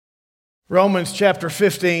Romans chapter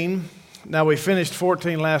 15. Now, we finished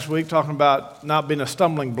 14 last week talking about not being a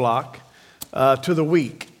stumbling block to the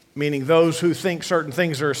weak, meaning those who think certain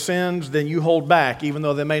things are sins, then you hold back. Even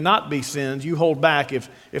though they may not be sins, you hold back if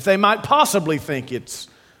they might possibly think it's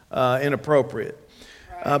inappropriate.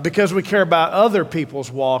 Because we care about other people's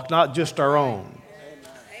walk, not just our own.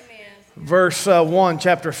 Amen. Verse 1,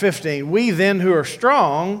 chapter 15. We then who are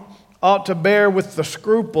strong ought to bear with the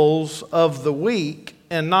scruples of the weak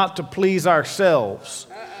and not to please ourselves.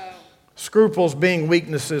 Scruples being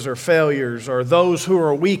weaknesses or failures, or those who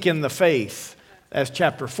are weak in the faith, as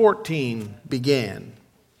chapter 14 began.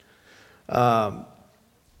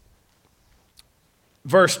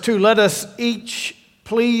 Verse 2, let us each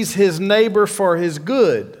please his neighbor for his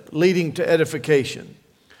good, leading to edification.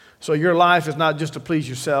 So your life is not just to please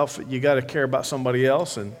yourself. You got to care about somebody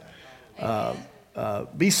else, and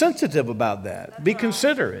be sensitive about that. Be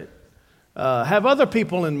considerate. Have other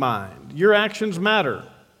people in mind. Your actions matter.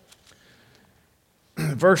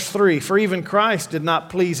 Verse 3, for even Christ did not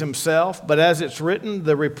please himself, but as it's written,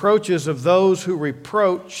 the reproaches of those who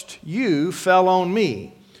reproached you fell on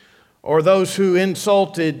me. Or those who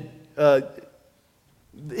insulted,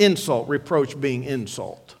 insult, reproach being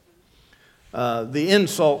insult. The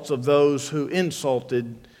insults of those who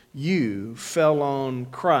insulted you fell on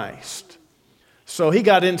Christ. So he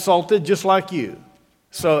got insulted just like you.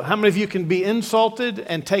 So how many of you can be insulted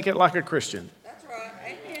and take it like a Christian? That's right.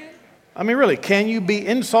 Amen. I mean, really, can you be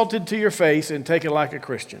insulted to your face and take it like a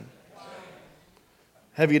Christian?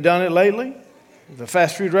 Have you done it lately? The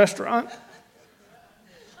fast food restaurant?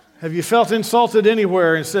 Have you felt insulted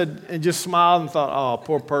anywhere and just smiled and thought, oh,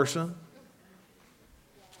 poor person?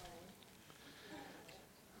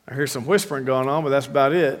 I hear some whispering going on, but that's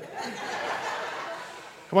about it.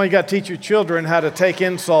 Come on, you got to teach your children how to take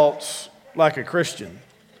insults like a Christian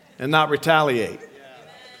and not retaliate.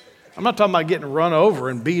 I'm not talking about getting run over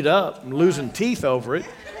and beat up and losing teeth over it.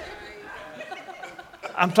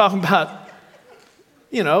 I'm talking about,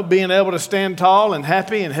 being able to stand tall and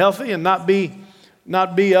happy and healthy and not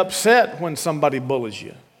be upset when somebody bullies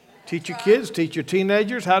you. Teach your kids, teach your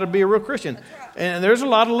teenagers how to be a real Christian. And there's a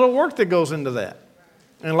lot of little work that goes into that.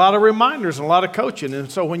 And a lot of reminders and a lot of coaching. And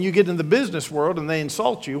so when you get in the business world and they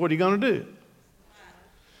insult you, what are you going to do?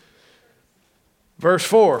 Verse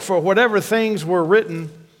 4, for whatever things were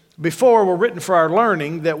written before were written for our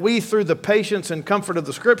learning, that we through the patience and comfort of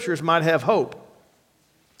the Scriptures might have hope.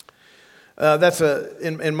 That's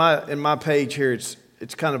in my page here,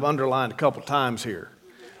 it's kind of underlined a couple times here.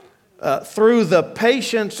 Through the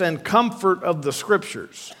patience and comfort of the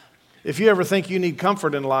Scriptures. If you ever think you need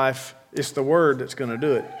comfort in life, it's the Word that's going to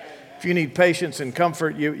do it. If you need patience and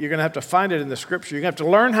comfort, you're going to have to find it in the Scripture. You're going to have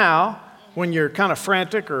to learn how, when you're kind of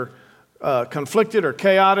frantic or conflicted or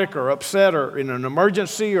chaotic or upset or in an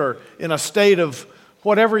emergency or in a state of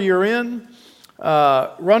whatever you're in,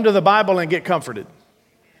 run to the Bible and get comforted.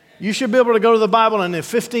 You should be able to go to the Bible and in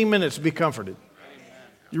 15 minutes be comforted.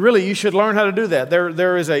 You should learn how to do that.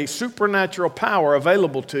 There is a supernatural power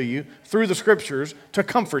available to you through the Scriptures to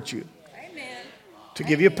comfort you. Amen. To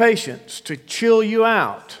give you patience, to chill you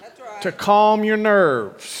out, right. To calm your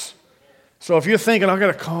nerves. So if you're thinking,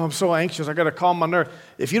 I'm so anxious, I got to calm my nerves.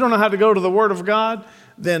 If you don't know how to go to the Word of God,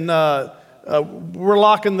 then we're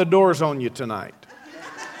locking the doors on you tonight.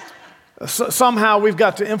 Somehow we've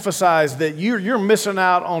got to emphasize that you're missing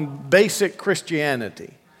out on basic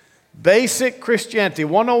Christianity. Basic Christianity.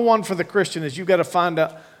 101 for the Christian is you've got to find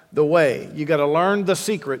out the way. You've got to learn the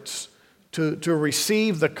secrets to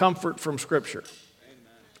receive the comfort from Scripture. Amen.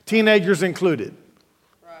 Teenagers included.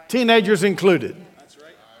 Right. Teenagers included. That's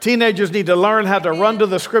right. Teenagers need to learn how to run to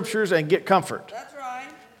the Scriptures and get comfort. That's right.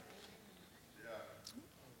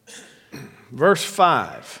 Verse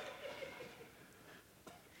 5.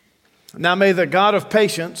 Now may the God of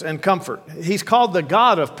patience and comfort. He's called the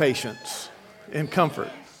God of patience and comfort.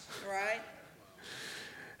 Right.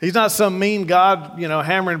 He's not some mean God,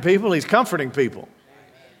 hammering people. He's comforting people.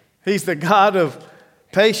 He's the God of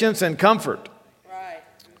patience and comfort.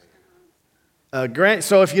 Right.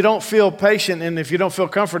 So if you don't feel patient and if you don't feel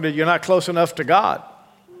comforted, you're not close enough to God.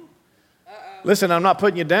 Listen, I'm not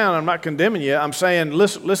putting you down. I'm not condemning you. I'm saying,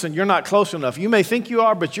 listen, you're not close enough. You may think you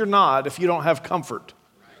are, but you're not if you don't have comfort.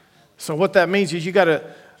 So what that means is you got to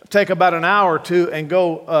take about an hour or two and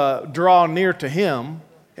go draw near to Him,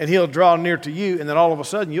 and He'll draw near to you, and then all of a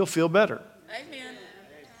sudden you'll feel better. Amen.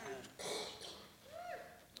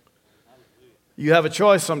 You have a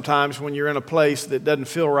choice sometimes when you're in a place that doesn't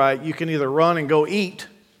feel right. You can either run and go eat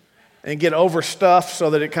and get overstuffed so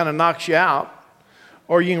that it kind of knocks you out,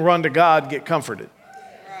 or you can run to God and get comforted.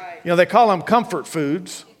 Right. They call them comfort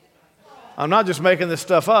foods. I'm not just making this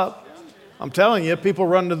stuff up. I'm telling you, people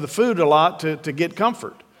run to the food a lot to get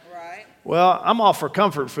comfort. Right. Well, I'm all for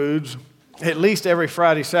comfort foods at least every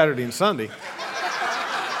Friday, Saturday, and Sunday.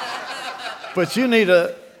 But you need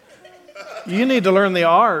to learn the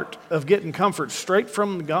art of getting comfort straight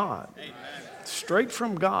from God. Straight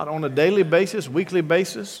from God on a daily basis, weekly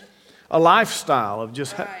basis. A lifestyle of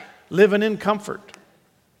just living in comfort.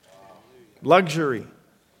 Luxury.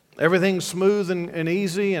 Everything's smooth and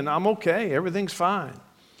easy, and I'm okay. Everything's fine.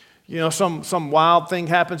 You know, some wild thing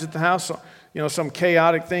happens at the house. You know, some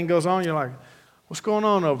chaotic thing goes on. You're like, what's going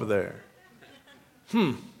on over there?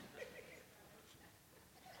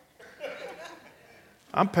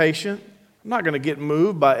 I'm patient. I'm not going to get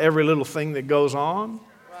moved by every little thing that goes on.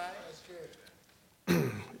 Right. That's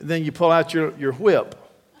true. Then you pull out your whip.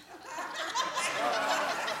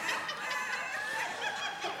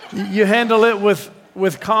 You handle it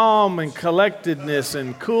with calm and collectedness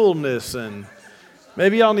and coolness, and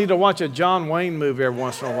maybe y'all need to watch a John Wayne movie every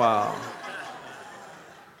once in a while.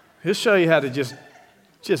 He'll show you how to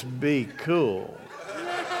just be cool.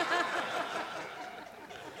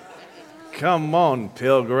 Come on,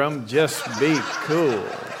 pilgrim, just be cool.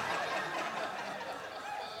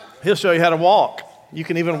 He'll show you how to walk. You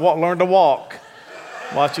can even learn to walk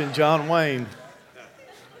watching John Wayne.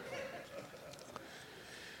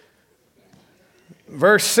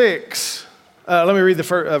 Verse 6, let me read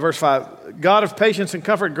verse 5. God of patience and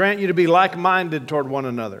comfort grant you to be like-minded toward one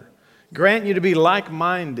another. Grant you to be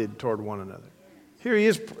like-minded toward one another. Here he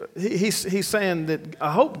is, he's saying that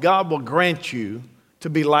I hope God will grant you to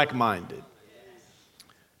be like-minded.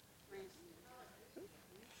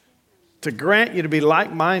 To grant you to be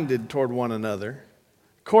like-minded toward one another,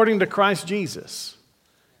 according to Christ Jesus.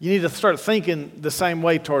 You need to start thinking the same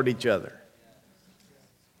way toward each other.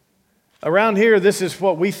 Around here, this is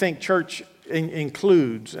what we think church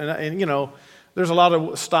includes. And you know, there's a lot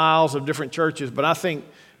of styles of different churches, but I think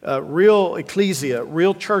real ecclesia,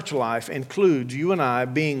 real church life includes you and I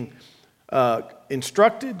being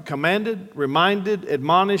instructed, commanded, reminded,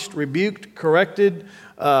 admonished, rebuked, corrected,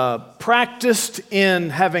 practiced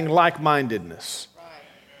in having like-mindedness.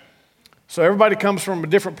 So everybody comes from a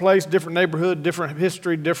different place, different neighborhood, different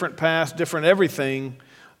history, different past, different everything.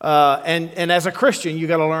 And as a Christian, you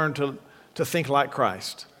got to learn to think like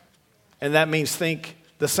Christ. And that means think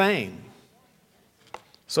the same.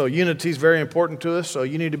 So unity is very important to us. So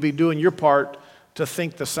you need to be doing your part to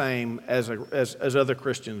think the same as other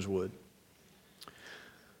Christians would.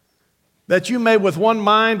 That you may with one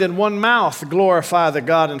mind and one mouth glorify the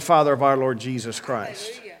God and Father of our Lord Jesus Christ.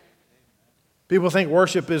 Hallelujah. People think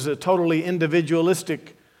worship is a totally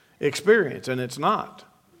individualistic experience, and it's not.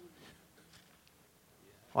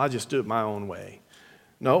 Well, I just do it my own way.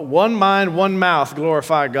 No, one mind, one mouth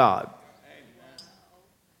glorify God.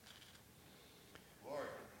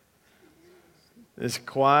 It's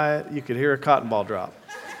quiet. You could hear a cotton ball drop.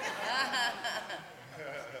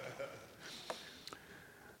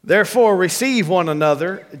 Therefore, receive one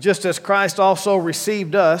another, just as Christ also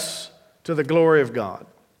received us to the glory of God.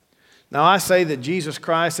 Now, I say that Jesus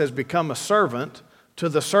Christ has become a servant to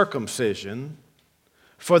the circumcision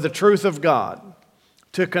for the truth of God,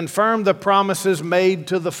 to confirm the promises made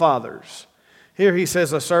to the fathers. Here he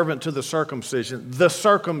says a servant to the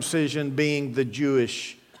circumcision being the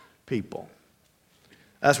Jewish people.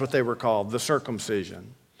 That's what they were called, the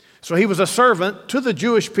circumcision. So he was a servant to the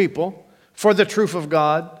Jewish people for the truth of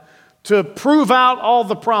God, to prove out all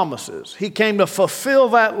the promises. He came to fulfill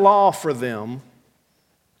that law for them,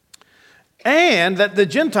 and that the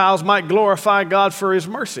Gentiles might glorify God for his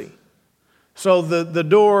mercy. So the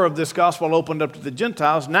door of this gospel opened up to the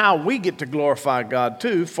Gentiles. Now we get to glorify God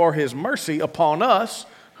too for his mercy upon us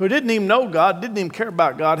who didn't even know God, didn't even care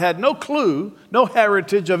about God, had no clue, no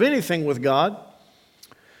heritage of anything with God.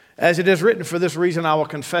 As it is written, for this reason I will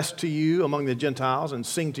confess to you among the Gentiles and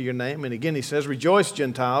sing to your name. And again he says, rejoice,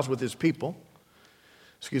 Gentiles, with his people.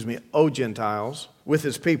 O Gentiles, with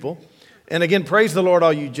his people. And again, praise the Lord,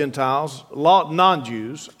 all you Gentiles,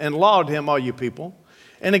 non-Jews, and laud him, all you people.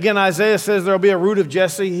 And again, Isaiah says there will be a root of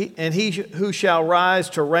Jesse, and he who shall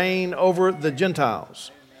rise to reign over the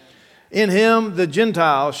Gentiles. In him the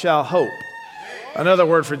Gentiles shall hope. Another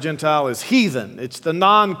word for Gentile is heathen. It's the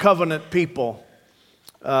non-covenant people,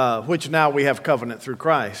 which now we have covenant through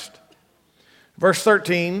Christ. Verse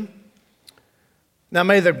 13, now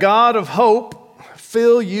may the God of hope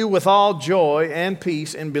fill you with all joy and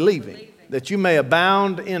peace in believing, that you may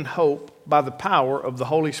abound in hope by the power of the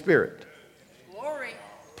Holy Spirit. Glory.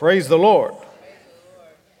 Praise the Lord.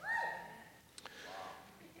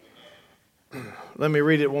 Let me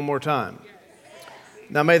read it one more time.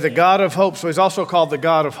 Now may the God of hope, so he's also called the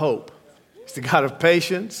God of hope. He's the God of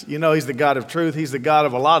patience. You know, he's the God of truth. He's the God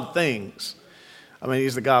of a lot of things. I mean,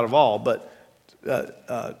 he's the God of all. But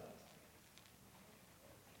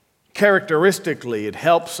characteristically, it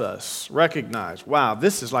helps us recognize, wow,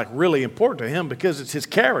 this is like really important to him because it's his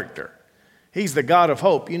character. He's the God of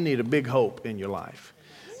hope. You need a big hope in your life.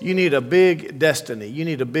 You need a big destiny. You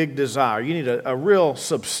need a big desire. You need a real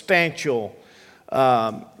substantial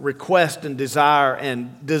request and desire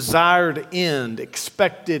and desired end,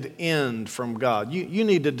 expected end from God. You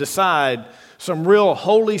need to decide some real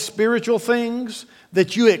holy spiritual things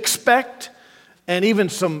that you expect, and even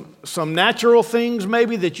some natural things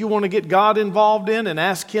maybe that you want to get God involved in and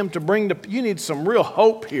ask him to bring to. You need some real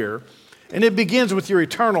hope here, and it begins with your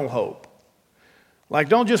eternal hope. Like,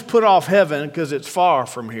 don't just put off heaven because it's far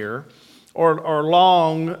from here or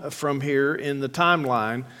long from here in the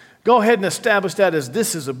timeline. Go ahead and establish that as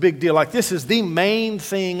this is a big deal. Like, this is the main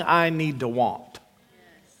thing I need to want.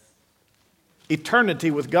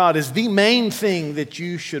 Eternity with God is the main thing that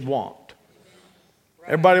you should want.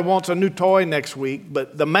 Everybody wants a new toy next week,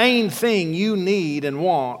 but the main thing you need and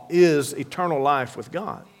want is eternal life with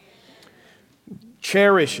God.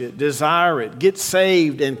 Cherish it, desire it, get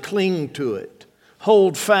saved and cling to it.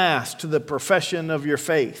 Hold fast to the profession of your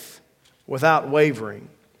faith without wavering.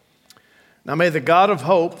 Now may the God of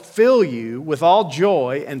hope fill you with all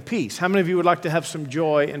joy and peace. How many of you would like to have some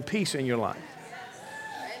joy and peace in your life?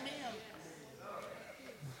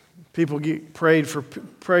 People pray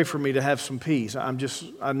for me to have some peace. I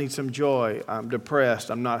need some joy. I'm depressed.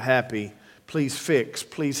 I'm not happy. Please fix.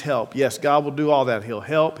 Please help. Yes, God will do all that. He'll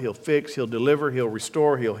help. He'll fix. He'll deliver. He'll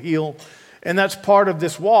restore. He'll heal. And that's part of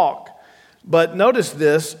this walk. But notice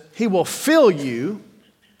this, he will fill you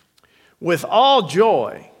with all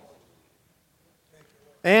joy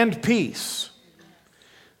and peace.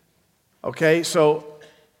 Okay, so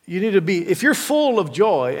you need to be, if you're full of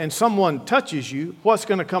joy and someone touches you, what's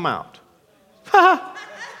going to come out?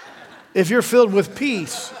 If you're filled with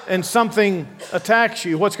peace and something attacks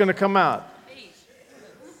you, what's going to come out? Peace.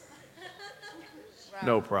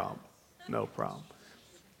 No problem. No problem.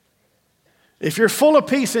 If you're full of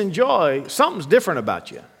peace and joy, something's different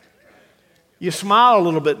about you. You smile a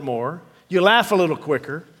little bit more. You laugh a little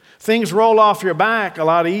quicker. Things roll off your back a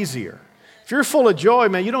lot easier. If you're full of joy,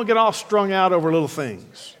 man, you don't get all strung out over little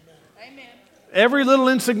things. Amen. Every little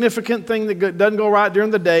insignificant thing that doesn't go right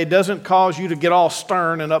during the day doesn't cause you to get all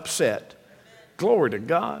stern and upset. Glory to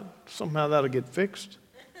God. Somehow that'll get fixed.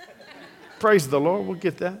 Praise the Lord. We'll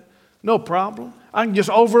get that. No problem. I can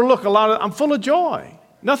just overlook a lot of, I'm full of joy.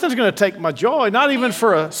 Nothing's going to take my joy, not even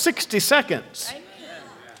for 60 seconds.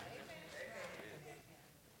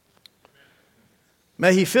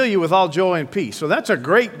 May he fill you with all joy and peace. So that's a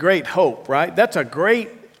great, great hope, right? That's a great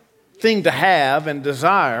thing to have and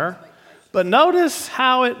desire. But notice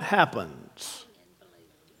how it happens.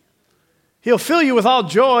 He'll fill you with all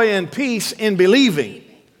joy and peace in believing.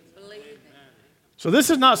 So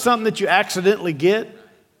this is not something that you accidentally get.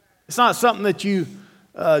 It's not something that you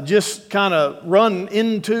just kind of run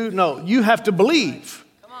into. No, you have to believe.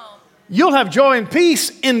 You'll have joy and peace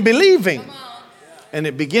in believing. And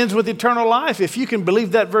it begins with eternal life. If you can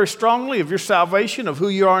believe that very strongly, of your salvation, of who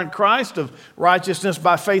you are in Christ, of righteousness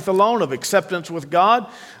by faith alone, of acceptance with God,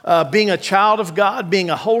 being a child of God, being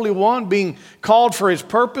a holy one, being called for his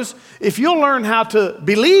purpose. If you'll learn how to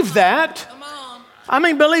believe that,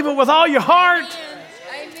 believe it with all your heart,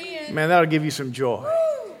 Amen. Man, that'll give you some joy.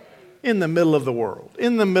 In the middle of the world,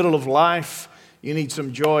 in the middle of life, you need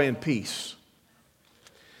some joy and peace.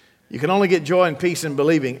 You can only get joy and peace in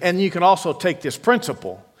believing. And you can also take this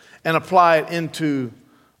principle and apply it into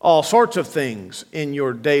all sorts of things in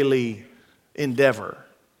your daily endeavor,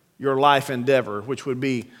 your life endeavor, which would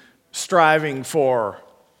be striving for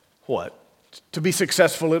what? To be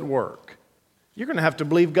successful at work. You're going to have to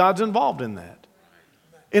believe God's involved in that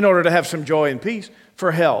in order to have some joy and peace.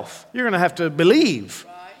 For health, you're going to have to believe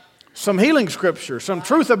some healing scripture, some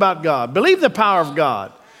truth about God. Believe the power of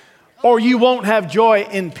God, or you won't have joy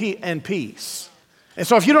and peace. And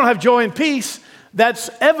so if you don't have joy and peace, that's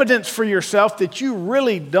evidence for yourself that you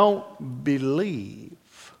really don't believe.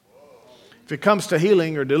 If it comes to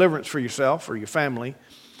healing or deliverance for yourself or your family,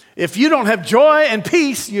 if you don't have joy and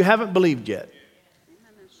peace, you haven't believed yet.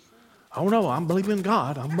 Oh no, I'm believing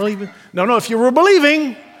God. I'm believing. No, if you were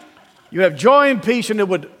believing, you have joy and peace, and it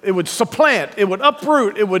would supplant, it would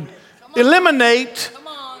uproot, it would eliminate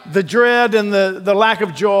the dread and the lack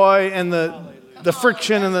of joy and the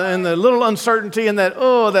friction and the little uncertainty and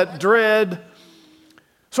that dread.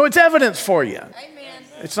 So it's evidence for you. Amen.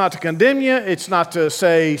 It's not to condemn you. It's not to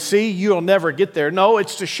say, see, you'll never get there. No,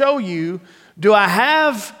 it's to show you, do I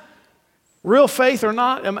have Real faith or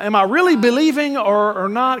not? Am I really believing or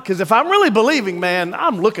not? Because if I'm really believing, man,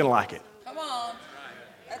 I'm looking like it. Come on.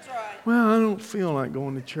 That's right. Well, I don't feel like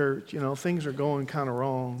going to church. Things are going kind of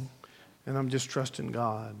wrong, and I'm just trusting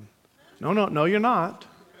God. No, you're not.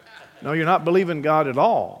 No, you're not believing God at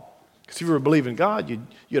all. Because if you were believing God,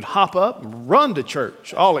 you'd hop up and run to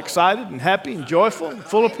church, all excited and happy and joyful and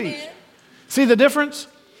full of peace. See the difference?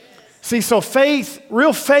 See, so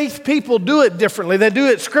real faith people do it differently. They do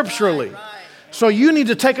it scripturally. Right. So you need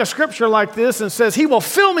to take a scripture like this and says, He will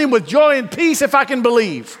fill me with joy and peace if I can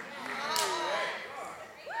believe.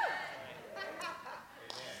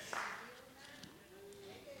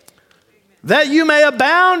 That you may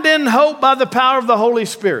abound in hope by the power of the Holy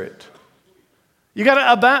Spirit. You got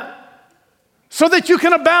to abound so that you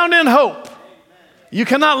can abound in hope. You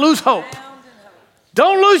cannot lose hope.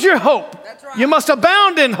 Don't lose your hope. That's right. You must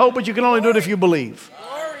abound in hope, but you can only do it if you believe.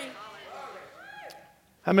 Glory.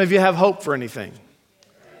 How many of you have hope for anything?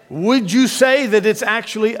 Would you say that it's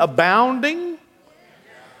actually abounding?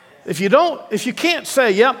 If you can't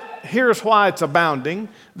say, yep, here's why it's abounding,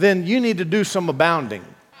 then you need to do some abounding.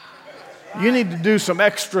 You need to do some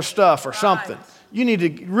extra stuff or something. You need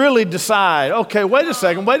to really decide, okay, wait a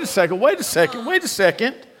second.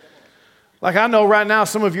 Like I know right now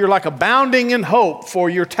some of you are like abounding in hope for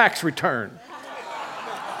your tax return.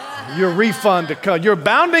 Your refund to come. You're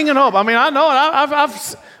abounding in hope. I mean, I know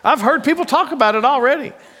it. I've heard people talk about it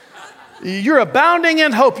already. You're abounding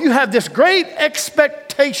in hope. You have this great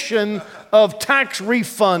expectation of tax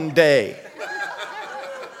refund day.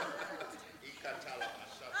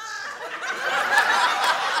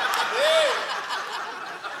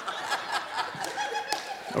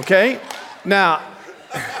 Okay? Now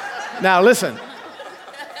listen.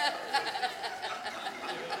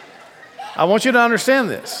 I want you to understand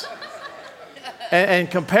this and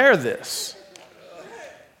compare this.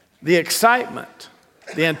 The excitement,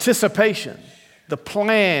 the anticipation, the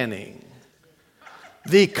planning,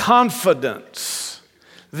 the confidence,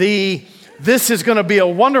 this is going to be a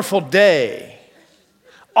wonderful day.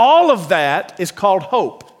 All of that is called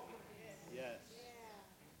hope.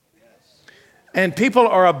 And people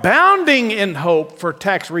are abounding in hope for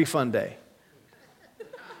tax refund day.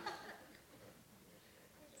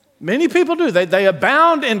 Many people do. They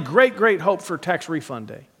abound in great, great hope for tax refund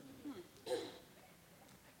day.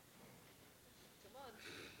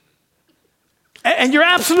 And you're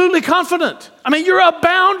absolutely confident. I mean, you're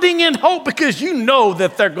abounding in hope because you know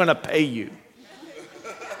that they're going to pay you.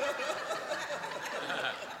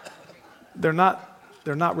 They're not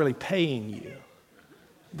really paying you.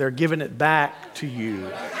 They're giving it back to you.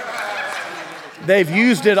 They've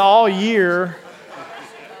used it all year.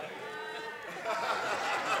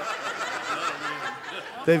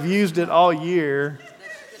 They've used it all year.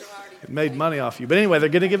 It made money off you. But anyway, they're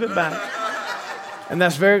going to give it back. And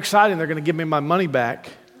that's very exciting. They're going to give me my money back.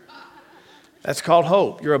 That's called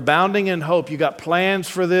hope. You're abounding in hope. You got plans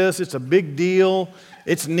for this. It's a big deal.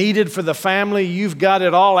 It's needed for the family. You've got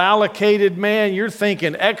it all allocated, man. You're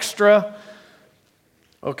thinking extra.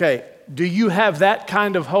 Okay, do you have that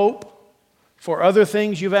kind of hope for other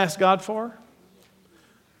things you've asked God for?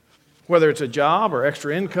 Whether it's a job or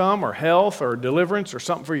extra income or health or deliverance or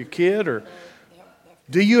something for your kid, or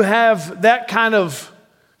do you have that kind of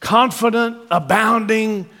confident,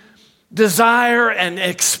 abounding desire and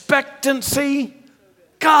expectancy?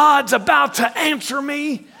 God's about to answer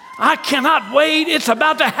me. I cannot wait. It's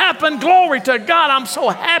about to happen. Glory to God. I'm so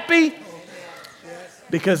happy.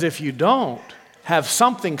 Because if you don't have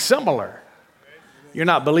something similar, you're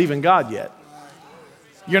not believing God yet.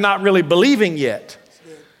 You're not really believing yet.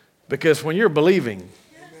 Because when you're believing,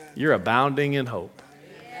 you're abounding in hope.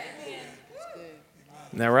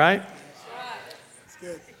 Isn't that right?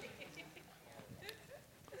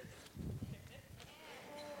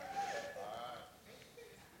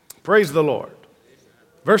 Praise the Lord.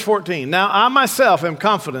 Verse 14. Now I myself am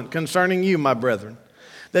confident concerning you, my brethren,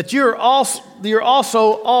 that you're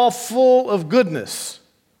also all full of goodness.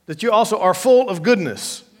 That you also are full of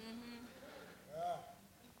goodness.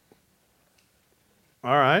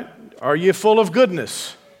 All right. Are you full of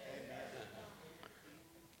goodness?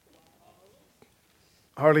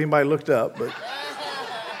 Hardly anybody looked up, but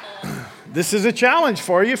this is a challenge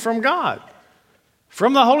for you from God.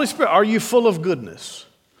 From the Holy Spirit. Are you full of goodness?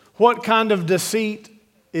 What kind of deceit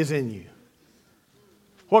is in you?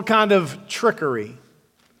 What kind of trickery,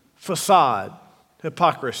 facade,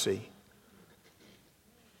 hypocrisy?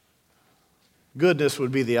 Goodness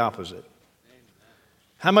would be the opposite.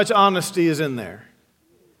 How much honesty is in there?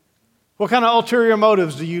 What kind of ulterior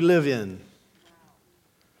motives do you live in?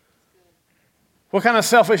 What kind of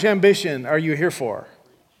selfish ambition are you here for?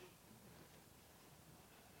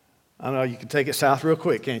 I know you can take it south real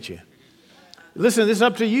quick, can't you? Listen, this is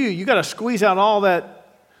up to you. You got to squeeze out all that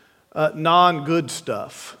non-good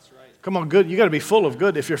stuff. That's right. Come on, good. You got to be full of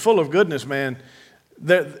good. If you're full of goodness, man,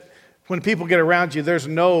 when people get around you, there's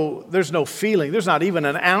no feeling. There's not even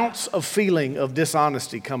an ounce of feeling of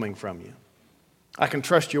dishonesty coming from you. I can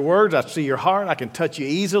trust your words. I see your heart. I can touch you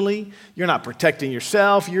easily. You're not protecting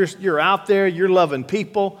yourself. You're out there. You're loving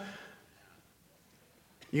people.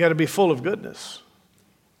 You got to be full of goodness.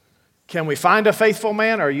 Can we find a faithful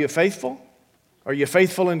man? Are you faithful? Are you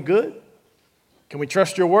faithful and good? Can we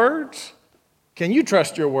trust your words? Can you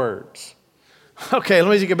trust your words? Okay,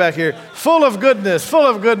 let me get back here. Full of goodness, full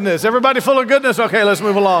of goodness. Everybody full of goodness? Okay, let's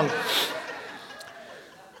move along.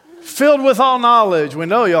 Filled with all knowledge. We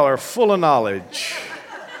know y'all are full of knowledge.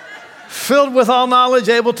 Filled with all knowledge,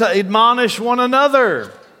 able to admonish one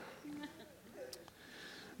another.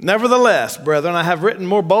 Nevertheless, brethren, I have written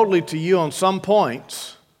more boldly to you on some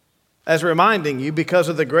points, as reminding you because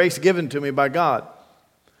of the grace given to me by God.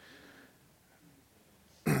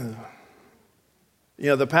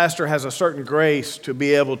 The pastor has a certain grace to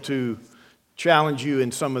be able to challenge you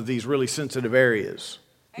in some of these really sensitive areas.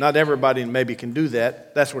 Not everybody maybe can do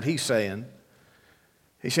that. That's what he's saying.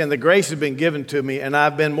 He's saying the grace has been given to me, and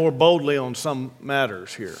I've been more boldly on some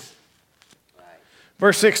matters here.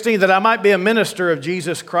 Verse 16, that I might be a minister of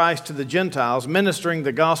Jesus Christ to the Gentiles, ministering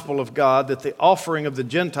the gospel of God, that the offering of the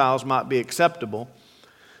Gentiles might be acceptable,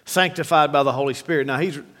 sanctified by the Holy Spirit. Now,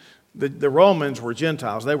 the Romans were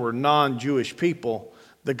Gentiles. They were non-Jewish people.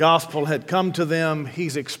 The gospel had come to them.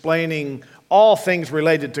 He's explaining all things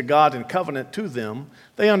related to God and covenant to them.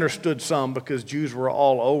 They understood some because Jews were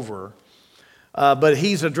all over. But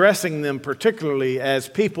he's addressing them particularly as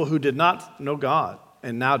people who did not know God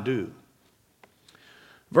and now do.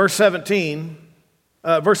 Verse 16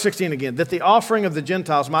 again, that the offering of the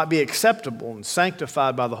Gentiles might be acceptable and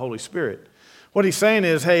sanctified by the Holy Spirit. What he's saying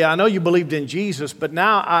is, hey, I know you believed in Jesus, but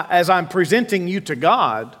now as I'm presenting you to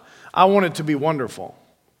God, I want it to be wonderful.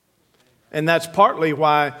 And that's partly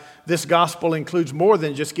why this gospel includes more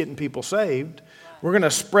than just getting people saved. We're going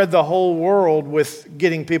to spread the whole world with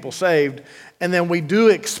getting people saved. And then we do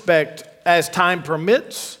expect, as time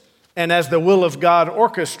permits and as the will of God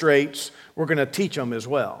orchestrates, we're going to teach them as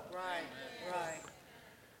well.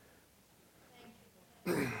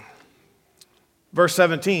 Right. Verse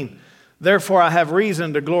 17, therefore I have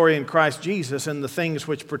reason to glory in Christ Jesus in the things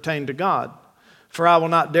which pertain to God. For I will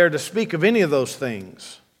not dare to speak of any of those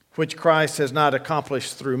things which Christ has not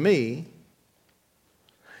accomplished through me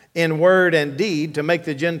in word and deed to make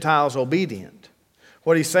the Gentiles obedient.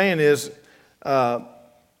 What he's saying is, I'm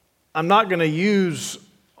not going to use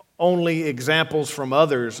only examples from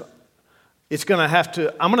others. I'm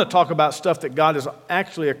going to talk about stuff that God has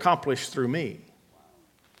actually accomplished through me.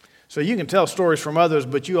 So you can tell stories from others,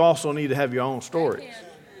 but you also need to have your own stories.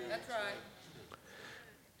 That's right.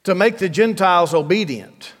 To make the Gentiles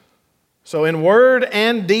obedient. So in word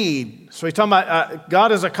and deed. So he's talking about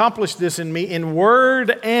God has accomplished this in me in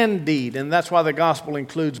word and deed. And that's why the gospel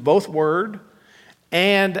includes both word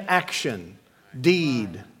and action.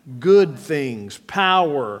 Deed, good things,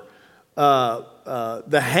 power,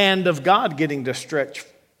 the hand of God getting to stretch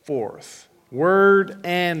forth. Word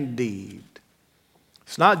and deed.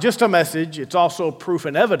 It's not just a message, it's also proof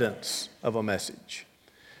and evidence of a message.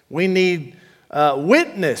 We need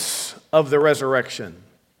witness of the resurrection.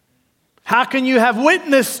 How can you have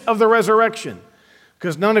witness of the resurrection?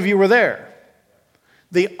 Because none of you were there.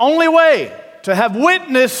 The only way to have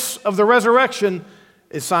witness of the resurrection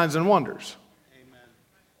is signs and wonders. Amen.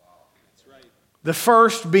 Wow. That's right. The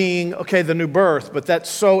first being, the new birth, but that's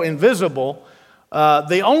so invisible.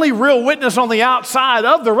 The only real witness on the outside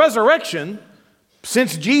of the resurrection,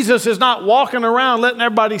 since Jesus is not walking around letting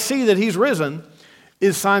everybody see that he's risen,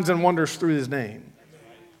 is signs and wonders through his name.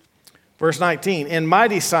 Verse 19, in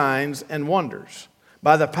mighty signs and wonders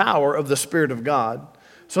by the power of the Spirit of God,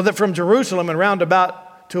 so that from Jerusalem and round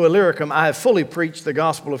about to Illyricum I have fully preached the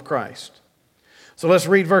gospel of Christ. So let's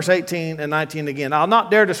read verse 18 and 19 again. I'll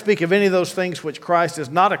not dare to speak of any of those things which Christ has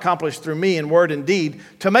not accomplished through me in word and deed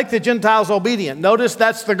to make the Gentiles obedient. Notice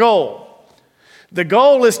that's the goal. The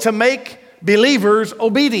goal is to make believers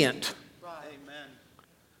obedient. Amen.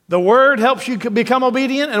 The word helps you become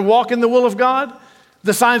obedient and walk in the will of God.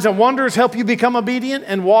 The signs and wonders help you become obedient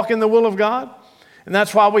and walk in the will of God. And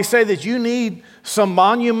that's why we say that you need some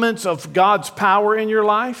monuments of God's power in your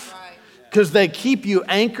life, because they keep you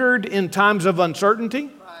anchored in times of uncertainty.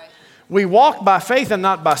 Right. We walk by faith and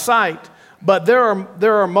not by sight, but there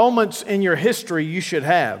are moments in your history you should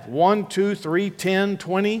have, 1, 2, 3, 10,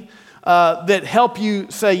 20, that help you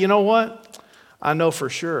say, you know what? I know for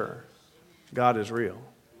sure God is real.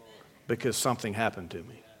 because something happened to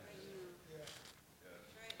me.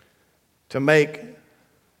 To make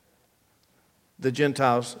the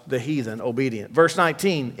Gentiles, the heathen, obedient. Verse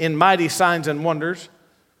 19, in mighty signs and wonders,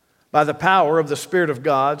 by the power of the Spirit of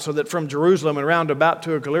God, so that from Jerusalem and round about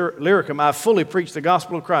to Illyricum, I fully preached the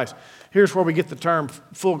gospel of Christ. Here's where we get the term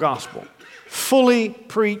full gospel. Fully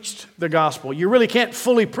preached the gospel. You really can't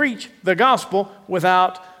fully preach the gospel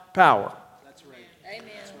without power. That's right.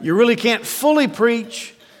 Amen. You really can't fully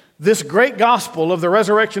preach this great gospel of the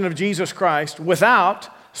resurrection of Jesus Christ without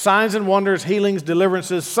signs and wonders, healings,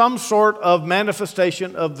 deliverances, some sort of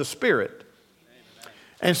manifestation of the Spirit.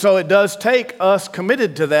 And so it does take us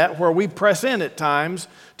committed to that, where we press in at times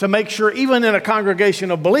to make sure, even in a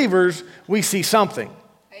congregation of believers, we see something.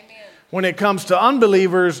 Amen. When it comes to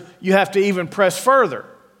unbelievers, you have to even press further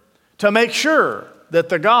to make sure that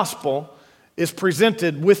the gospel is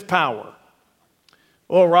presented with power.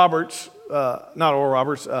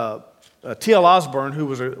 T.L. Osborne, who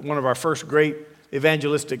was one of our first great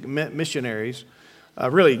evangelistic missionaries,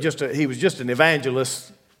 he was just an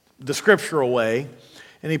evangelist the scriptural way,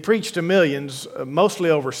 and he preached to millions, mostly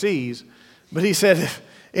overseas. But he said, if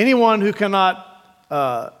anyone who cannot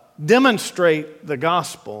demonstrate the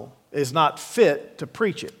gospel is not fit to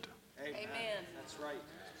preach it. Amen. That's right.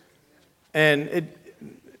 And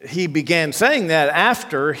he began saying that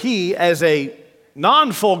after he, as a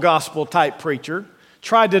non-full gospel type preacher,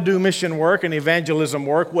 tried to do mission work and evangelism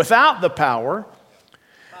work without the power.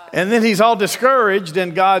 And then he's all discouraged,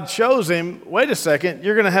 and God shows him, wait a second,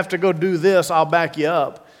 you're going to have to go do this, I'll back you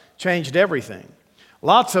up. Changed everything.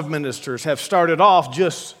 Lots of ministers have started off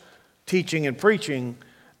just teaching and preaching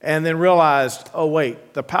and then realized, oh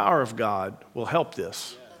wait, the power of God will help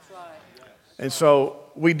this. That's right. And so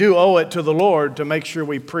we do owe it to the Lord to make sure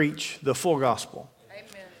we preach the full gospel.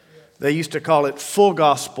 Amen. They used to call it full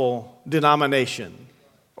gospel denomination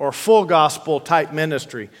or full gospel type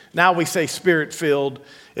ministry. Now we say Spirit-filled.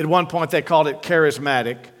 At one point they called it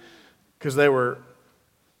charismatic because they were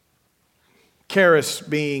charis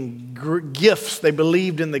being gifts. They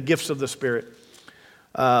believed in the gifts of the Spirit.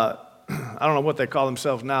 I don't know what they call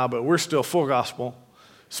themselves now, but we're still full gospel,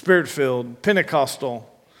 Spirit-filled, Pentecostal,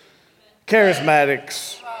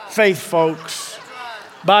 charismatics, faith folks,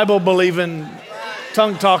 Bible-believing,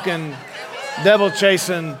 tongue-talking,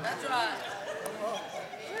 devil-chasing. That's right.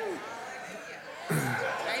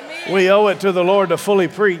 Amen. We owe it to the Lord to fully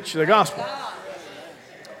preach the gospel.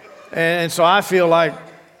 And so I feel like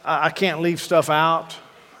I can't leave stuff out.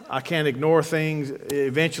 I can't ignore things.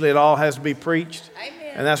 Eventually it all has to be preached. Amen.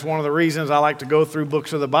 And that's one of the reasons I like to go through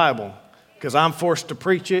books of the Bible, because I'm forced to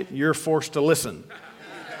preach it, you're forced to listen.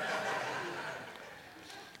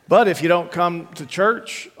 But if you don't come to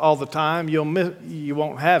church all the time, you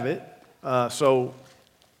won't have it. So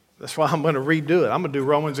that's why I'm going to redo it. I'm going to do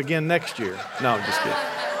Romans again next year. No, I'm just kidding.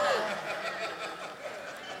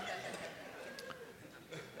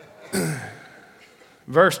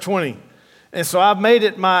 Verse 20. And so I've made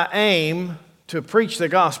it my aim to preach the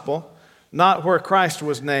gospel, not where Christ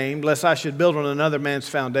was named, lest I should build on another man's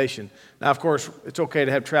foundation. Now, of course, it's okay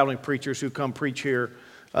to have traveling preachers who come preach here.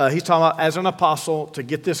 He's talking about as an apostle to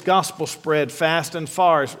get this gospel spread fast and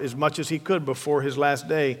far as much as he could before his last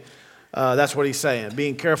day. That's what he's saying.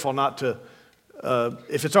 Being careful not to,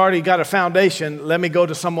 if it's already got a foundation, let me go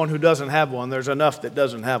to someone who doesn't have one. There's enough that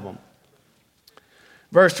doesn't have them.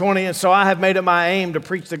 Verse 20, and so I have made it my aim to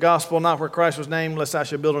preach the gospel, not where Christ was named, lest I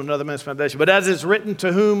should build on another man's foundation. But as it's written,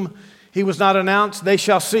 to whom he was not announced, they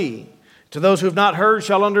shall see. To those who have not heard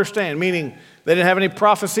shall understand, meaning they didn't have any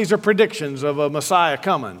prophecies or predictions of a Messiah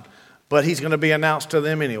coming, but he's going to be announced to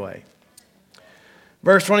them anyway.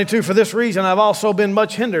 Verse 22, for this reason I've also been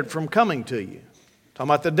much hindered from coming to you. Talking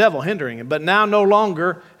about the devil hindering him. But now no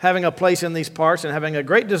longer having a place in these parts and having a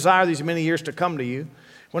great desire these many years to come to you,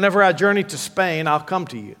 whenever I journey to Spain, I'll come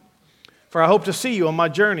to you. For I hope to see you on my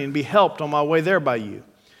journey and be helped on my way there by you,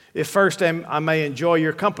 if first I may enjoy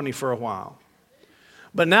your company for a while.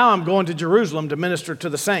 But now I'm going to Jerusalem to minister to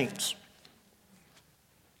the saints.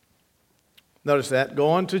 Notice that,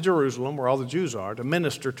 going to Jerusalem, where all the Jews are, to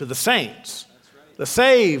minister to the saints, the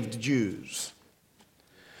saved Jews.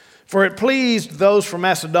 For it pleased those from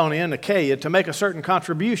Macedonia and Achaia to make a certain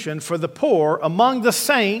contribution for the poor among the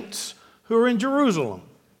saints who are in Jerusalem.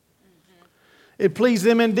 It pleased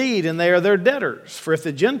them indeed, and they are their debtors. For if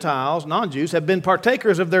the Gentiles, non-Jews, have been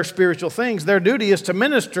partakers of their spiritual things, their duty is to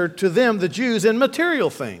minister to them, the Jews, in material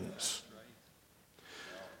things.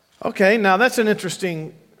 Okay, now that's an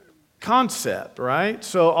interesting concept, right?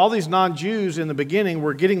 So all these non-Jews in the beginning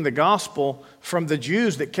were getting the gospel from the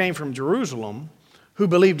Jews that came from Jerusalem, who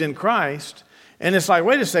believed in Christ. And it's like,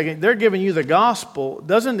 wait a second, they're giving you the gospel.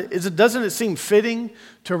 Doesn't it seem fitting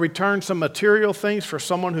to return some material things for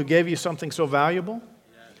someone who gave you something so valuable?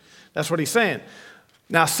 Yes. That's what he's saying.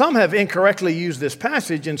 Now, some have incorrectly used this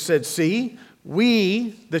passage and said, see,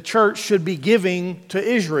 we, the church, should be giving to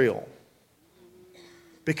Israel.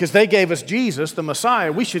 Because they gave us Jesus, the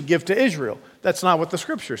Messiah, we should give to Israel. That's not what the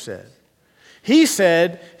scripture said. He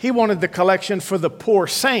said he wanted the collection for the poor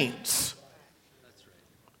saints.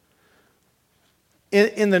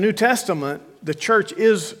 In the New Testament, the church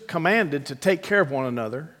is commanded to take care of one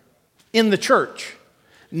another in the church.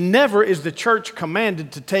 Never is the church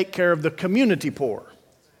commanded to take care of the community poor.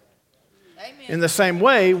 Amen. In the same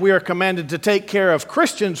way, we are commanded to take care of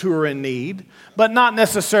Christians who are in need, but not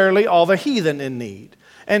necessarily all the heathen in need.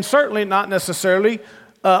 And certainly not necessarily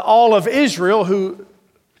all of Israel who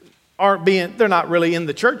they're not really in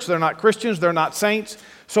the church, they're not Christians, they're not saints.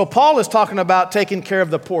 So Paul is talking about taking care of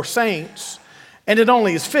the poor saints. And it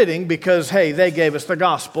only is fitting because, hey, they gave us the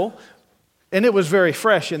gospel, and it was very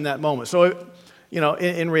fresh in that moment. So,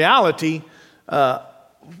 in reality,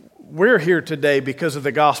 we're here today because of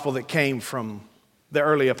the gospel that came from the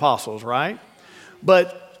early apostles, right?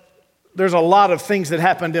 But there's a lot of things that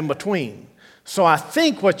happened in between. So I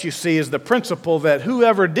think what you see is the principle that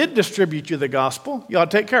whoever did distribute you the gospel, you ought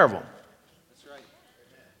to take care of them.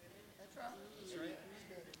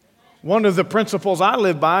 One of the principles I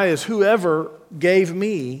live by is whoever gave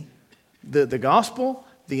me the gospel,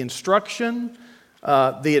 the instruction,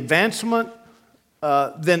 the advancement,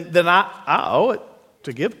 then I owe it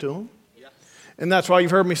to give to them. Yes. And that's why you've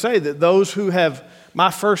heard me say that those who have my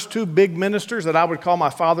first two big ministers that I would call my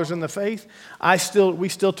fathers in the faith, we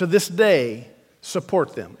still to this day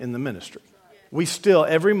support them in the ministry. We still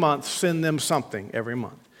every month send them something every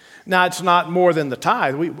month. Now, it's not more than the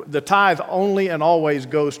tithe. The tithe only and always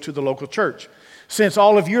goes to the local church. Since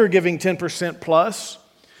all of you are giving 10% plus,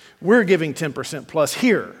 we're giving 10% plus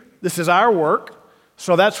here. This is our work,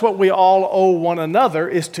 so that's what we all owe one another,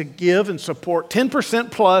 is to give and support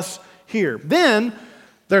 10% plus here. Then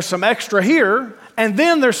there's some extra here, and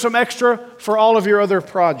then there's some extra for all of your other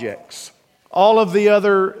projects. All of the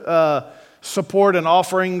other support and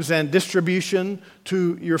offerings and distribution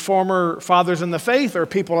to your former fathers in the faith or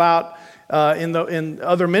people out in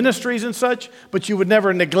other ministries and such, but you would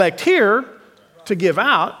never neglect here to give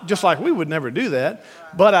out, just like we would never do that.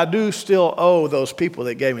 But I do still owe those people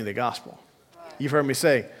that gave me the gospel. You've heard me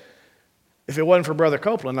say, if it wasn't for Brother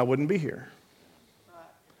Copeland, I wouldn't be here.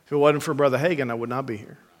 If it wasn't for Brother Hagin, I would not be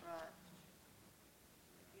here.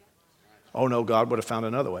 Oh no, God would have found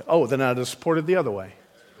another way. Oh, then I'd have supported the other way.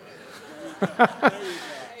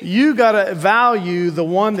 You got to value the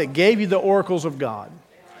one that gave you the oracles of God.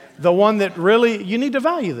 The one that really, you need to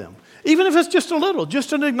value them. Even if it's just a little,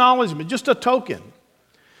 just an acknowledgement, just a token.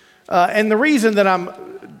 And the reason that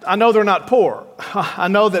I know they're not poor. I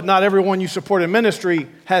know that not everyone you support in ministry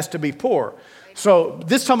has to be poor. So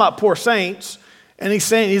this is talking about poor saints. And he's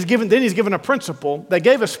saying, he's given a principle. They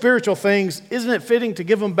gave us spiritual things. Isn't it fitting to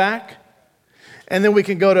give them back? And then we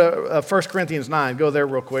can go to 1 Corinthians 9. Go there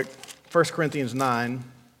real quick. 1 Corinthians 9.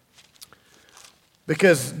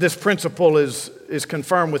 Because this principle is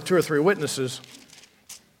confirmed with 2 or 3 witnesses.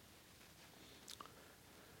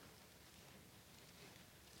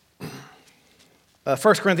 1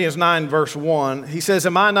 Corinthians 9, verse 1. He says,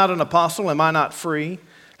 am I not an apostle? Am I not free?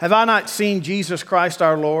 Have I not seen Jesus Christ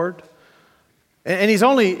our Lord? And he's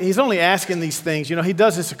only asking these things. You know, he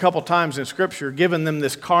does this a couple times in Scripture, giving them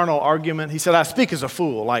this carnal argument. He said, I speak as a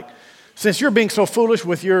fool. Like, since you're being so foolish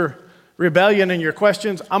with your rebellion and your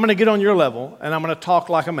questions, I'm going to get on your level, and I'm going to talk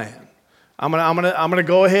like a man. I'm going to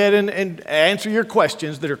go ahead and answer your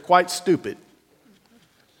questions that are quite stupid.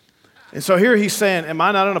 And so here he's saying, am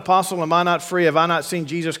I not an apostle? Am I not free? Have I not seen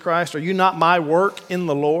Jesus Christ? Are you not my work in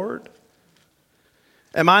the Lord?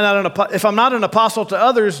 If I'm not an apostle to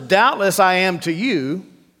others, doubtless I am to you,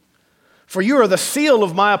 for you are the seal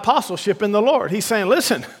of my apostleship in the Lord. He's saying,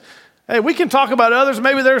 listen, hey, we can talk about others.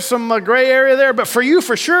 Maybe there's some gray area there, but for you,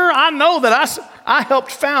 for sure, I know that I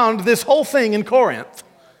helped found this whole thing in Corinth.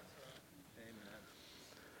 Amen.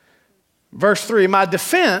 Verse 3, my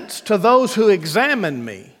defense to those who examine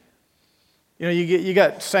me. You know, you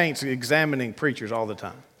got saints examining preachers all the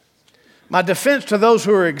time. My defense to those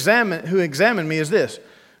who examine me is this.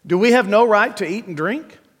 Do we have no right to eat and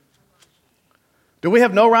drink? Do we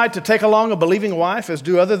have no right to take along a believing wife as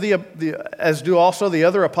do also the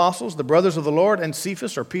other apostles, the brothers of the Lord, and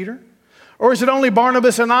Cephas or Peter? Or is it only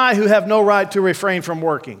Barnabas and I who have no right to refrain from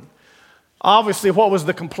working? Obviously, what was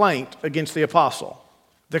the complaint against the apostle?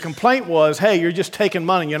 The complaint was, hey, you're just taking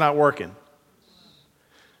money, you're not working.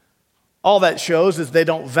 All that shows is they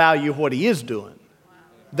don't value what he is doing.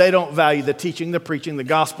 They don't value the teaching, the preaching, the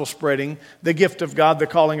gospel spreading, the gift of God, the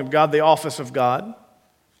calling of God, the office of God.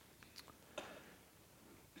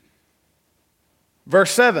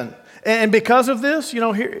 Verse 7, and because of this,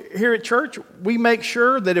 here at church, we make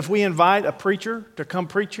sure that if we invite a preacher to come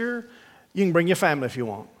preach here, you can bring your family if you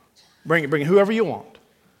want. Bring whoever you want.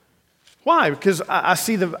 Why? Because I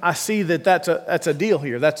see that that's a deal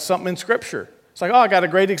here. That's something in Scripture. It's like, oh, I got a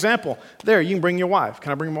great example. There, you can bring your wife.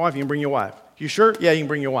 Can I bring my wife? You can bring your wife. You sure? Yeah, you can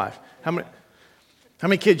bring your wife. How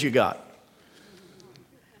many kids you got?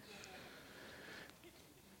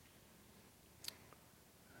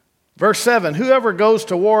 Verse 7, whoever goes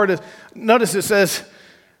to war, notice it says,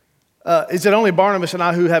 is it only Barnabas and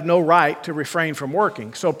I who have no right to refrain from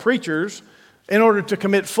working? So preachers, in order to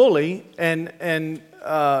commit fully and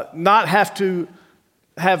not have to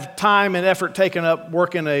have time and effort taken up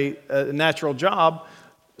working a natural job,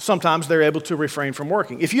 sometimes they're able to refrain from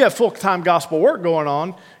working. If you have full-time gospel work going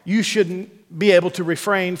on, you shouldn't be able to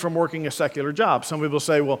refrain from working a secular job. Some people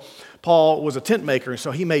say, well, Paul was a tent maker, and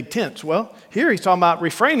so he made tents. Well, here he's talking about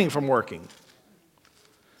refraining from working.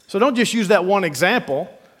 So don't just use that one example,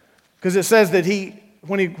 because it says that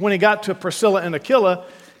when he got to Priscilla and Aquila,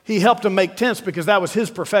 he helped them make tents because that was his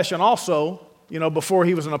profession also, before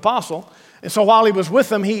he was an apostle. And so while he was with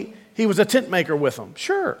them, he was a tent maker with them.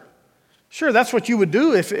 Sure, that's what you would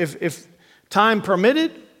do if time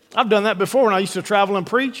permitted. I've done that before when I used to travel and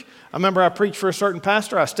preach. I remember I preached for a certain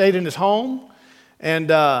pastor. I stayed in his home, and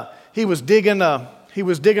he was digging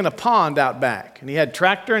a pond out back. And he had a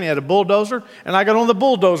tractor, and he had a bulldozer, and I got on the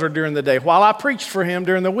bulldozer during the day. While I preached for him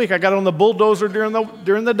during the week, I got on the bulldozer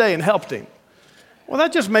during the day and helped him. Well,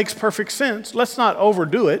 that just makes perfect sense. Let's not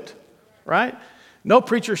overdo it, right? No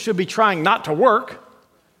preacher should be trying not to work.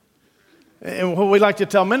 And what we like to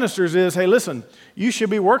tell ministers is, hey, listen, you should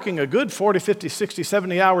be working a good 40, 50, 60,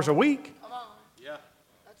 70 hours a week. Come on. Yeah.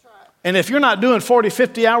 That's right. And if you're not doing 40,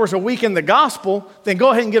 50 hours a week in the gospel, then go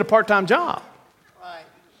ahead and get a part-time job. Right.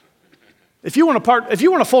 If you want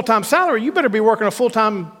a full-time salary, you better be working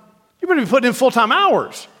you better be putting in full-time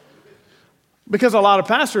hours. Because a lot of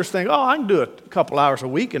pastors think, oh, I can do a couple hours a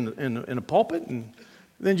week in a pulpit, and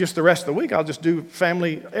then just the rest of the week I'll just do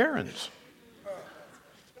family errands.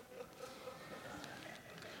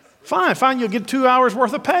 Fine, you'll get 2 hours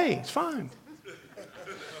worth of pay. It's fine.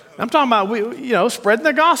 I'm talking about, spreading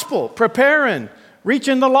the gospel, preparing,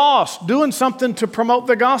 reaching the lost, doing something to promote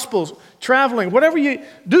the gospels, traveling, whatever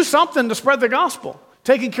do something to spread the gospel,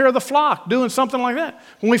 taking care of the flock, doing something like that.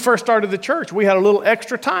 When we first started the church, we had a little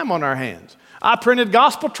extra time on our hands. I printed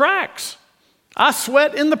gospel tracts. I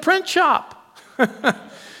sweat in the print shop.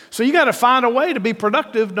 So you got to find a way to be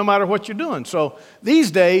productive no matter what you're doing. So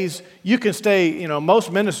these days, you can stay,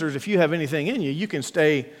 most ministers, if you have anything in you can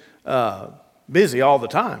stay busy all the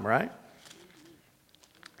time, right?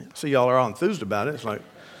 So y'all are all enthused about it. It's like,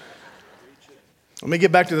 let me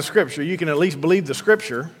get back to the scripture. You can at least believe the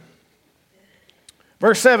scripture.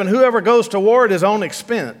 Verse 7, whoever goes to war at his own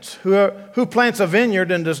expense, who plants a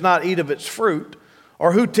vineyard and does not eat of its fruit,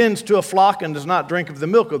 or who tends to a flock and does not drink of the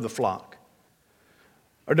milk of the flock.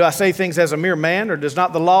 Or do I say things as a mere man, or does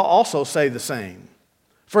not the law also say the same?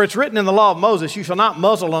 For it's written in the law of Moses, you shall not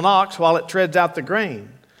muzzle an ox while it treads out the grain.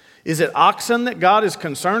 Is it oxen that God is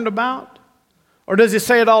concerned about? Or does he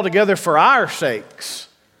say it altogether for our sakes?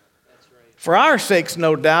 For our sakes,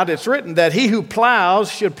 no doubt, it's written that he who plows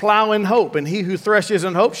should plow in hope, and he who threshes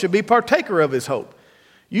in hope should be partaker of his hope.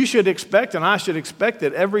 You should expect, and I should expect,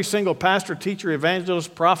 that every single pastor, teacher,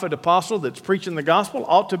 evangelist, prophet, apostle that's preaching the gospel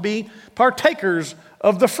ought to be partakers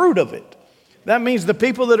of the fruit of it. That means the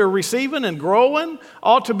people that are receiving and growing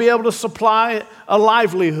ought to be able to supply a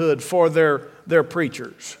livelihood for their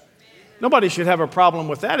preachers. Nobody should have a problem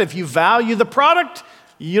with that. If you value the product,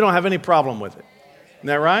 you don't have any problem with it. Isn't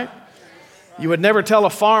that right? You would never tell a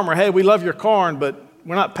farmer, hey, we love your corn, but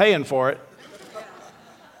we're not paying for it.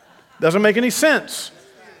 Doesn't make any sense.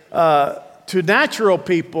 To natural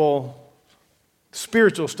people,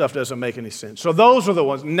 spiritual stuff doesn't make any sense. So those are the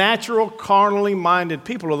ones, natural, carnally minded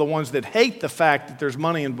people are the ones that hate the fact that there's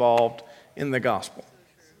money involved in the gospel.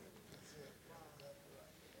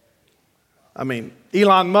 I mean,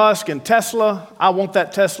 Elon Musk and Tesla, I want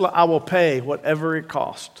that Tesla, I will pay whatever it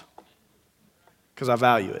costs because I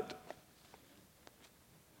value it.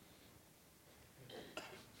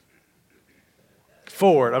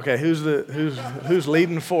 Ford, okay, who's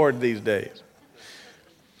leading Ford these days?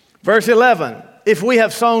 Verse 11, if we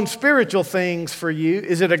have sown spiritual things for you,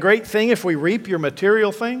 is it a great thing if we reap your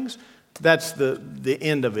material things? That's the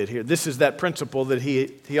end of it here. This is that principle that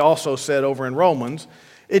he also said over in Romans.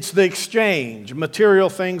 It's the exchange, material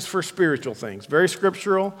things for spiritual things. Very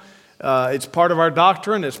scriptural. It's part of our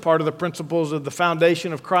doctrine. It's part of the principles of the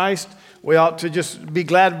foundation of Christ. We ought to just be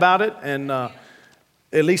glad about it and at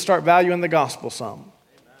least start valuing the gospel some.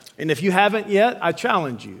 And if you haven't yet, I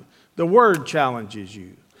challenge you. The Word challenges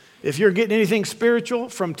you. If you're getting anything spiritual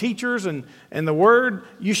from teachers and the Word,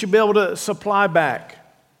 you should be able to supply back.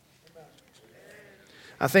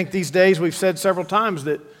 I think these days we've said several times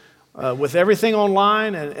that with everything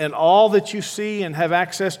online and all that you see and have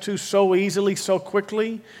access to so easily, so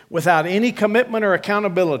quickly, without any commitment or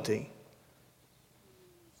accountability,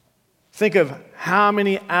 think of how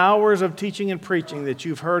many hours of teaching and preaching that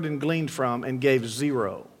you've heard and gleaned from and gave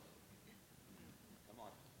zero.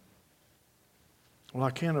 Well,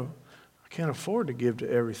 I can't afford to give to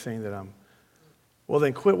everything that I'm. Well,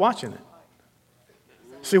 then quit watching it.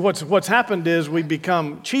 See, what's happened is we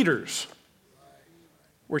become cheaters.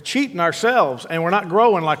 We're cheating ourselves, and we're not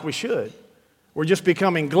growing like we should. We're just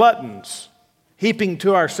becoming gluttons, heaping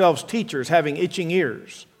to ourselves teachers, having itching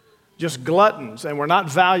ears. Just gluttons, and we're not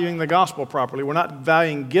valuing the gospel properly. We're not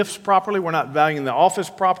valuing gifts properly. We're not valuing the office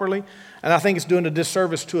properly. And I think it's doing a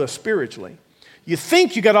disservice to us spiritually. You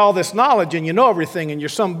think you got all this knowledge and you know everything and you're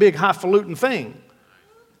some big highfalutin thing.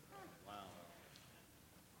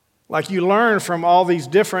 Like you learn from all these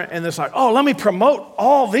different, and it's like, oh, let me promote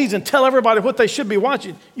all these and tell everybody what they should be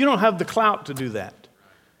watching. You don't have the clout to do that.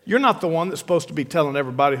 You're not the one that's supposed to be telling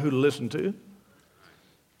everybody who to listen to.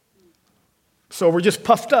 So we're just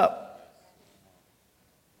puffed up.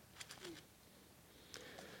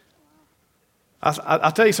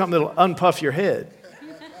 I'll tell you something that'll unpuff your head.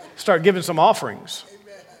 Start giving some offerings.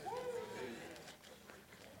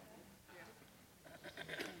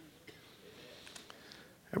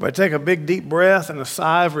 Everybody take a big deep breath and a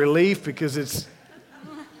sigh of relief because it's,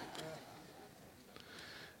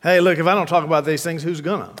 hey, look, if I don't talk about these things, who's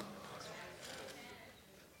gonna?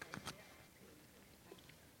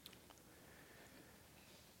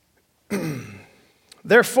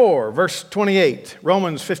 Therefore, verse 28,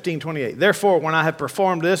 Romans 15:28. Therefore, when I have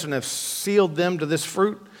performed this and have sealed them to this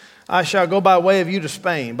fruit, I shall go by way of you to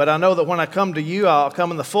Spain. But I know that when I come to you, I'll come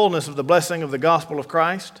in the fullness of the blessing of the gospel of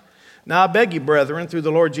Christ. Now I beg you, brethren, through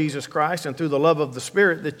the Lord Jesus Christ and through the love of the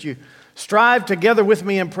Spirit, that you strive together with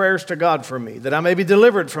me in prayers to God for me, that I may be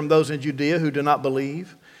delivered from those in Judea who do not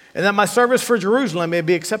believe, and that my service for Jerusalem may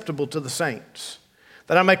be acceptable to the saints,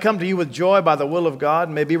 that I may come to you with joy by the will of God,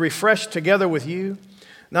 and may be refreshed together with you.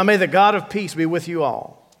 Now may the God of peace be with you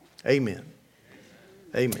all. Amen.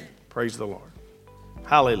 Amen. Praise the Lord.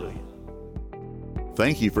 Hallelujah.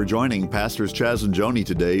 Thank you for joining Pastors Chaz and Joni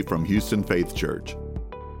today from Houston Faith Church.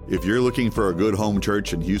 If you're looking for a good home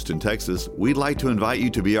church in Houston, Texas, we'd like to invite you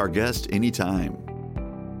to be our guest anytime.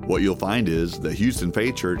 What you'll find is that Houston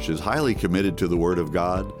Faith Church is highly committed to the Word of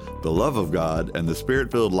God, the love of God, and the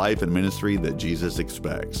Spirit-filled life and ministry that Jesus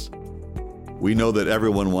expects. We know that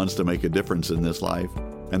everyone wants to make a difference in this life,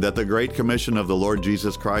 and that the Great Commission of the Lord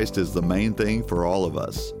Jesus Christ is the main thing for all of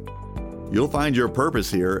us. You'll find your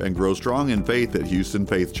purpose here and grow strong in faith at Houston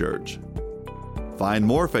Faith Church. Find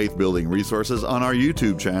more faith-building resources on our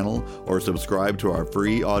YouTube channel or subscribe to our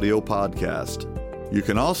free audio podcast. You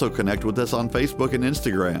can also connect with us on Facebook and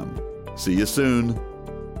Instagram. See you soon.